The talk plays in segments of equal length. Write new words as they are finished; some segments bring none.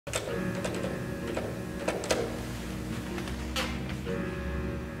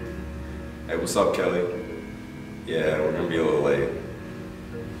Hey, what's up, Kelly? Yeah, we're gonna be a little late.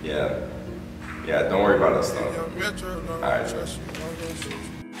 Yeah, don't worry about us though. Alright.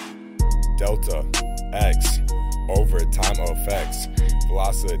 Delta X over time effects.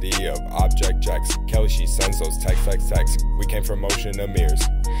 Velocity of object checks. Kelly, she sends those text. We came from motion to mirrors.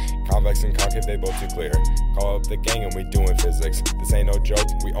 Convex and concave, they both too clear. Call up the gang and we doing physics. This ain't no joke,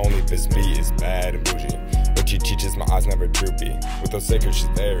 we only Miss B is bad and bougie. When she teaches, my eyes never droopy. With those stickers, she's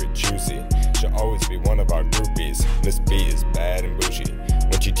very choosy. She'll always be one of our groupies. Miss B is bad and bougie.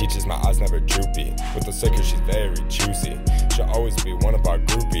 When she teaches, my eyes never droopy. With those stickers, she's very choosy. She'll always be one of our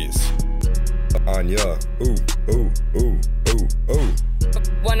groupies. Anya, ooh.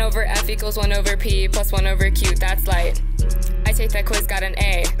 1 over F equals 1 over P plus 1 over Q, that's light. I take that quiz, got an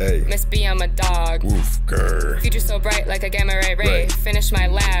A. Hey. Miss B, I'm a dog. Woof, grr. Future so bright like a gamma ray. Finish my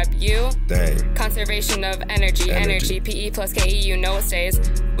lab, you? Dang. Conservation of energy. PE plus KE, you know it stays.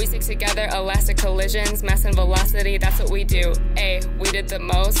 We stick together, elastic collisions, mass and velocity, that's what we do. A, we did the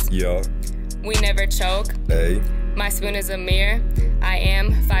most. Yeah. We never choke. A. My spoon is a mirror. I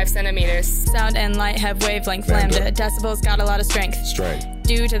am 5 centimeters. Sound and light have wavelength. Lambda. Decibels got a lot of strength.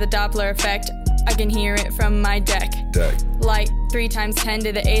 Due to the Doppler effect, I can hear it from my deck. Light 3 times 10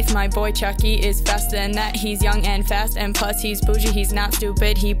 to the 8th. My boy Chucky is faster than that. He's young and fast, and plus he's bougie. He's not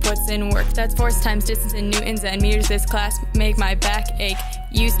stupid, he puts in work. That's force times distance in newtons and meters. This class make my back ache.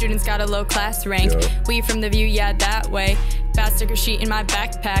 You students got a low class rank. We from the view, yeah, that way. Fast sticker sheet in my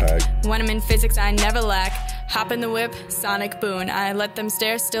backpack. When I'm in physics, I never lack. Hop in the whip, sonic boon. I let them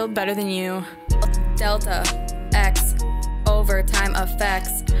stare, still better than you. Delta X over time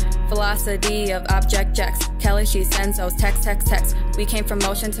effects. Velocity of object checks. Kelly, she sends those text. We came from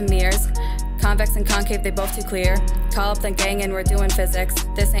motion to mirrors. Convex and concave, they both too clear. Call up the gang and we're doing physics.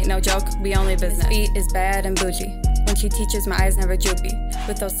 This ain't no joke, we only business. Miss B is bad and bougie. When she teaches, my eyes never droopy.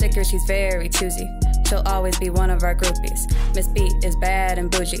 With those stickers, she's very choosy. She'll always be one of our groupies. Miss B is bad and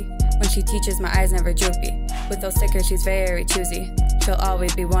bougie. When she teaches, my eyes never droopy. With those stickers, she's very choosy. She'll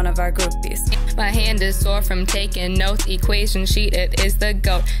always be one of our groupies. My hand is sore from taking notes. Equation sheet, it is the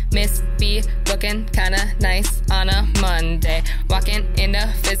GOAT. Miss B looking kinda nice on a Monday. Walking into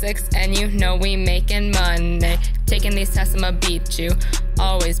physics and you know we making money. Taking these tests, I'ma beat you.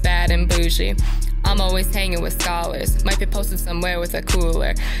 Always bad and bougie. I'm always hanging with scholars. Might be posted somewhere with a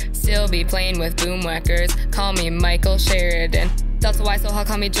cooler. Still be playing with boomwhackers. Call me Michael Sheridan. Delta Y, so how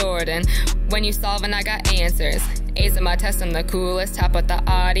call me Jordan. When you solving, I got answers. A's in my test, I'm the coolest. Top with the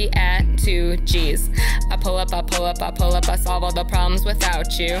Audi at 2 G's. I pull up, I solve all the problems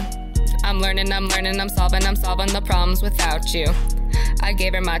without you. I'm learning, I'm solving the problems without you. I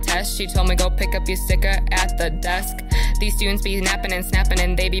gave her my test, she told me go pick up your sticker at the desk. These students be napping and snapping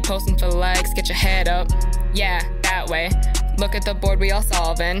and they be posting for likes. Get your head up, yeah, that way. Look at the board we all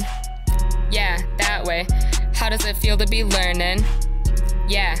solving, yeah, that way. How does it feel to be learning?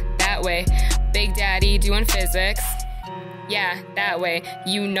 Yeah, that way. Big Daddy doing physics, yeah, that way.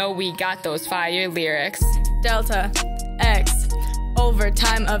 You know we got those fire lyrics. Delta X over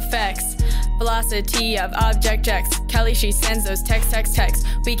time effects. Velocity of object checks. Kelly, she sends those text.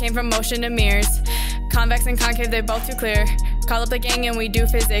 We came from motion to mirrors. Convex and concave, they both too clear. Call up the gang and we do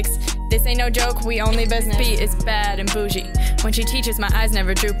physics. This ain't no joke, we only business. B is bad and bougie. When she teaches, my eyes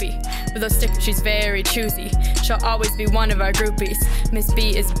never droopy. With those stickers, she's very choosy. She'll always be one of our groupies. Miss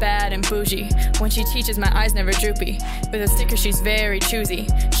B is bad and bougie. When she teaches, my eyes never droopy. With those stickers, she's very choosy.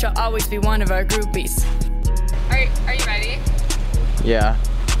 She'll always be one of our groupies. Are you ready? Yeah.